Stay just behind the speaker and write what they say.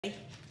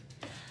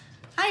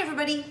Hi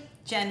everybody,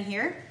 Jen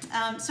here.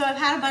 So I've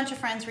had a bunch of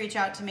friends reach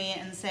out to me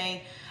and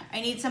say, I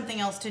need something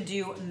else to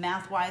do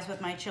math-wise with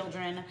my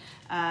children,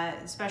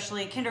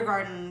 especially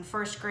kindergarten,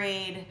 first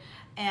grade,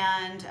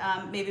 and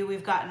maybe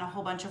we've gotten a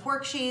whole bunch of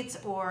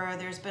worksheets or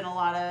there's been a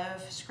lot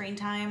of screen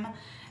time.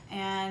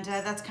 And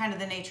that's kind of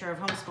the nature of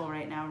homeschool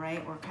right now,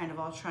 right? We're kind of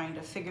all trying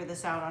to figure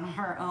this out on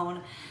our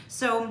own.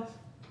 So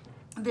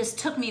this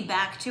took me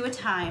back to a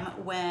time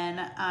when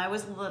I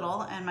was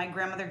little and my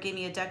grandmother gave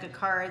me a deck of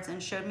cards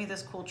and showed me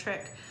this cool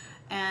trick.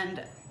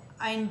 And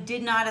I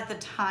did not at the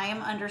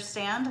time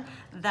understand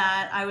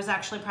that I was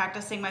actually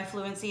practicing my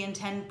fluency in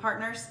 10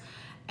 partners.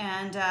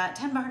 And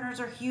 10 partners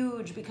are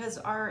huge because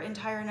our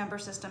entire number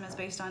system is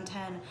based on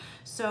 10.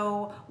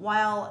 So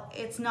while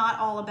it's not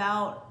all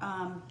about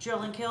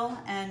drill and kill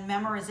and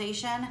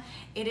memorization,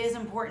 it is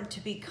important to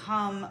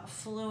become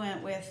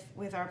fluent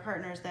with our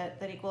partners that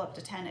equal up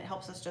to 10. It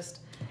helps us just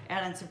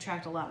add and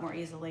subtract a lot more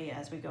easily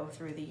as we go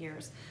through the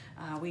years.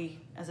 We,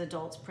 as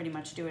adults, pretty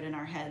much do it in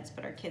our heads,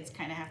 but our kids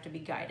kind of have to be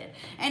guided.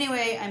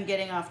 Anyway, I'm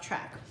getting off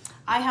track.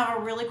 I have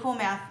a really cool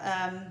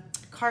math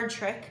card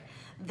trick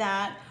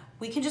that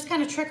we can just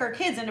kind of trick our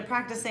kids into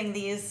practicing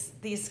these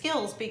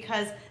skills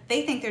because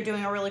they think they're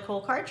doing a really cool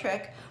card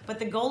trick, but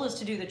the goal is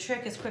to do the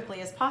trick as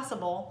quickly as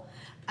possible.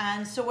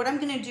 And so what I'm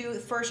gonna do the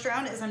first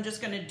round is I'm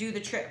just gonna do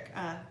the trick.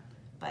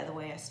 By the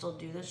way, I still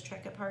do this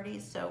trick at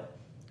parties, so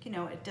you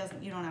know,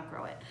 you don't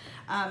outgrow it.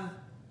 I'm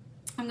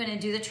gonna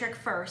do the trick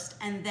first,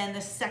 and then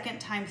the second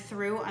time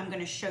through, I'm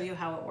gonna show you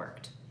how it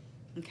worked.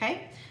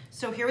 Okay,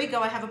 so here we go.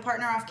 I have a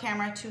partner off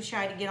camera, too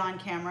shy to get on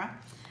camera.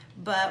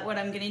 But what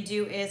I'm gonna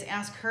do is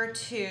ask her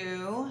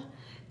to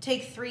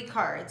take 3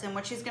 cards. And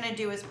what she's gonna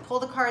do is pull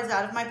the cards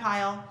out of my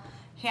pile,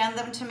 hand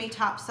them to me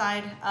top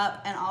side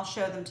up, and I'll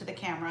show them to the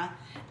camera.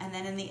 And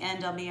then in the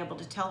end, I'll be able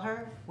to tell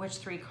her which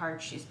 3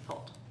 cards she's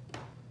pulled.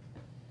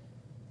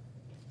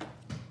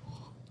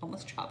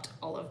 Almost dropped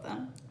all of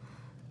them.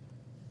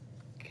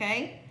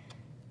 Okay,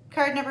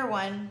 card number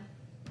 1.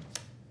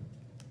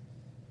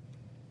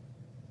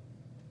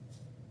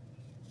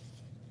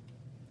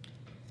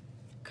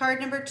 Card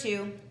number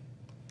 2.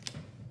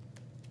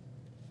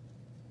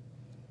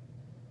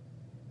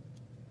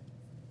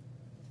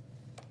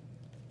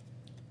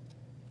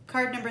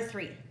 Card number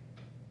 3.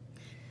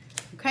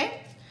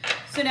 Okay,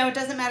 so now it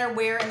doesn't matter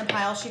where in the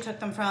pile she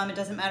took them from. It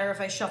doesn't matter if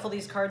I shuffle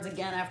these cards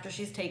again after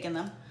she's taken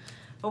them.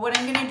 But what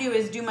I'm gonna do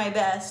is do my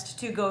best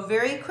to go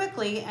very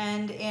quickly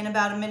and in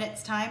about a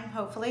minute's time,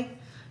 hopefully,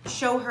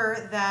 show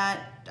her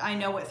that I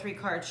know what 3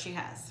 cards she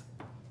has.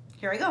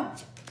 Here I go.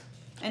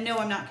 And no,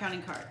 I'm not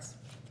counting cards.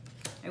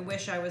 I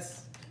wish I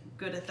was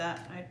good at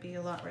that. I'd be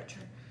a lot richer.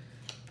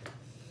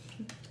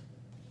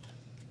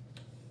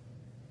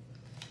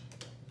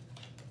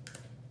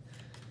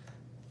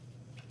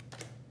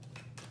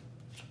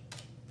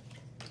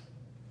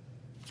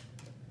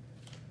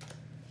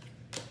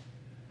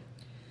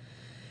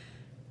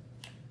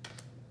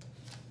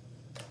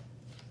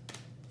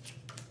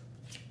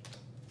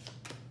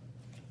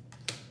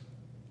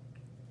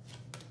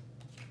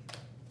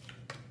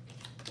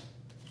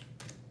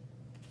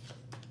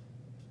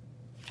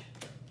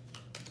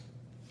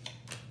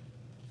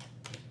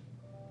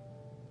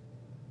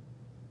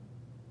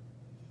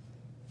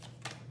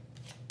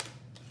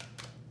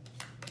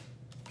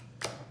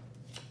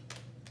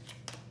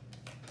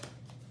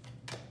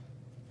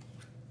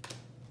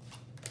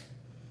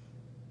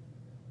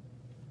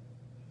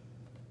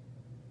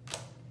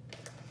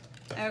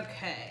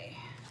 Okay,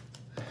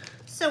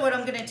 so what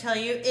I'm gonna tell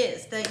you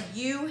is that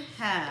you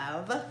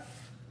have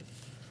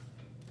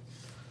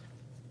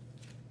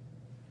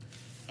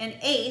an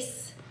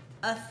ace,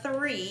 a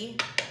 3,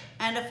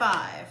 and a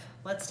 5.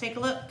 Let's take a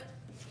look.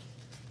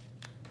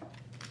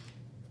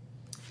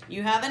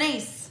 You have an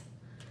ace,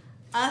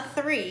 a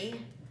 3,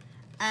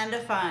 and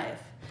a 5.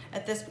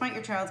 At this point,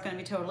 your child's gonna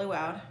be totally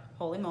wowed.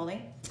 Holy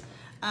moly.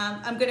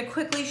 I'm gonna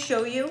quickly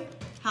show you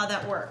how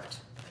that worked,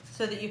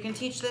 so that you can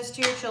teach this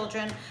to your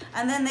children,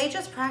 and then they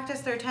just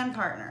practice their 10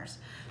 partners.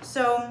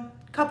 So,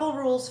 couple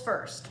rules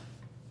first.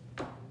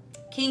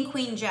 King,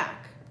 queen,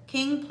 jack.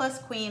 King plus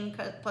queen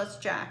plus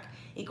jack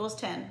equals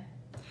 10.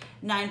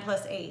 9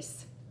 plus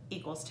ace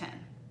equals 10,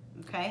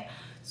 okay?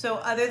 So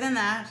other than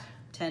that,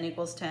 10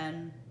 equals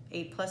 10,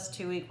 8 plus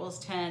 2 equals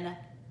 10,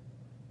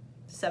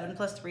 7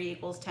 plus 3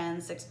 equals 10,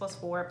 6 plus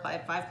 4,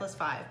 5 plus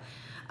 5.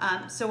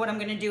 So what I'm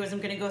gonna do is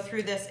I'm gonna go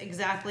through this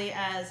exactly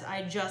as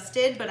I just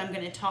did, but I'm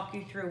gonna talk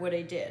you through what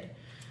I did.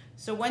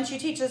 So once you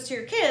teach this to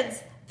your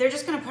kids, they're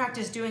just gonna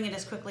practice doing it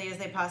as quickly as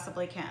they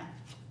possibly can.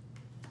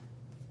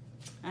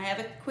 I have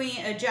a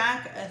queen, a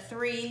jack, a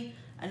 3,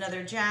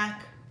 another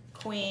jack,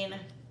 queen,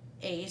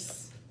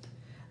 ace,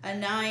 a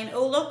 9.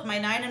 Oh look, my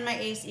 9 and my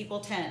ace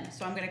equal 10.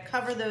 So I'm gonna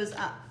cover those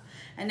up.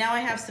 And now I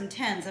have some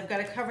 10s. I've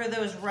gotta cover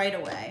those right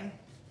away.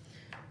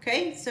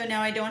 Okay, so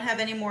now I don't have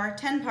any more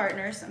 10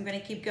 partners. I'm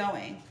gonna keep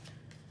going.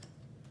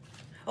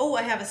 Oh,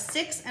 I have a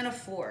 6 and a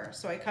 4.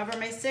 So I cover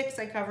my 6,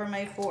 I cover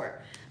my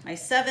 4. My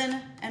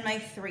 7 and my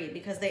 3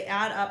 because they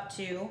add up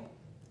to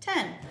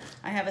 10.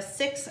 I have a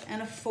 6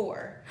 and a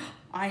 4.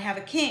 I have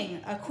a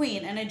king, a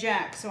queen, and a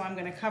jack, so I'm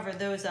gonna cover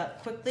those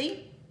up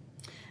quickly.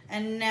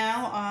 And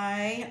now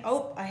I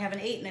have an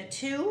 8 and a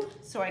 2,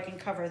 so I can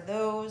cover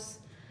those.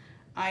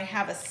 I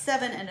have a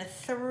 7 and a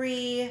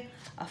 3,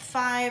 a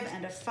 5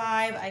 and a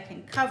 5. I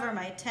can cover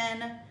my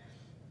 10.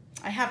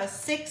 I have a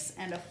 6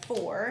 and a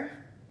 4,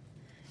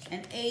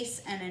 an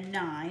ace and a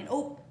 9.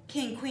 Oh,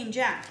 king, queen,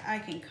 jack. I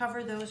can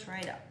cover those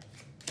right up.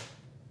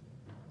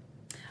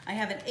 I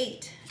have an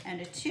 8 and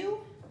a 2.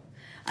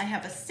 I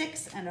have a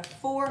 6 and a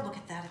 4. Look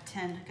at that, a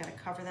 10. I gotta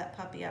cover that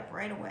puppy up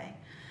right away.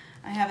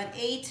 I have an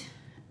 8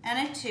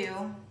 and a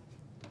 2.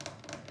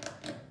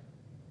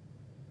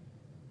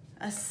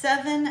 A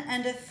 7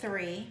 and a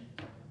 3.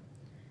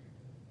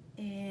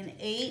 An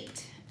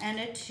 8 and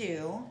a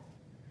 2.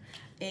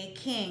 A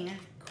king,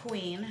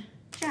 queen,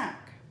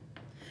 jack.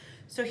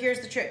 So here's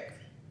the trick.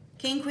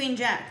 King, queen,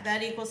 jack,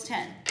 that equals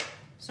 10.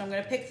 So I'm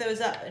gonna pick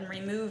those up and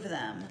remove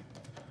them.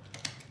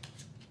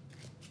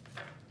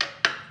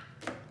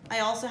 I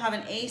also have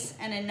an ace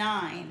and a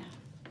 9.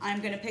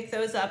 I'm gonna pick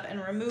those up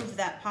and remove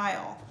that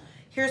pile.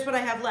 Here's what I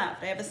have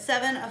left. I have a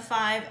 7, a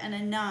 5, and a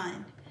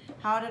 9.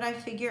 How did I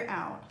figure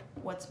out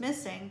what's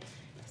missing?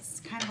 It's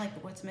kind of like the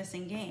what's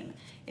missing game.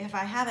 If I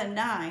have a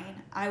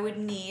 9, I would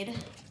need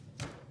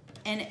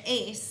an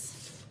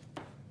ace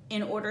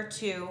in order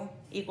to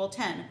equal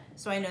 10.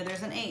 So I know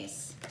there's an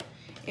ace.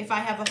 If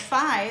I have a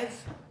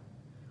 5,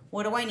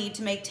 what do I need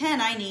to make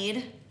 10? I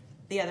need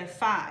the other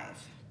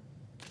 5.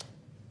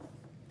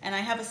 And I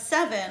have a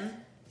 7.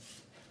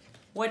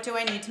 What do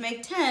I need to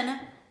make 10?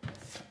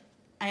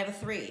 I have a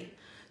 3.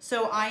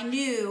 So I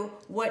knew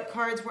what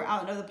cards were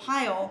out of the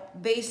pile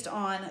based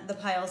on the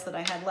piles that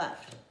I had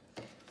left.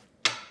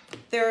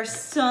 There are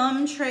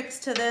some tricks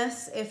to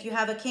this. If you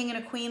have a king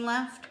and a queen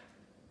left,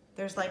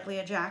 there's likely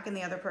a jack in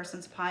the other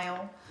person's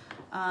pile.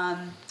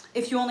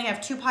 If you only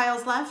have 2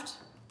 piles left,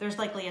 there's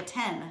likely a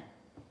 10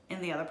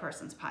 in the other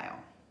person's pile.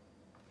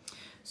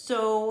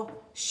 So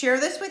share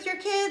this with your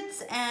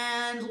kids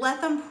and let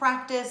them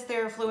practice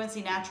their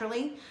fluency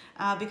naturally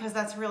because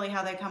that's really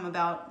how they come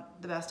about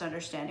the best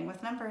understanding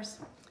with numbers.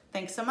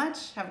 Thanks so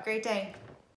much. Have a great day.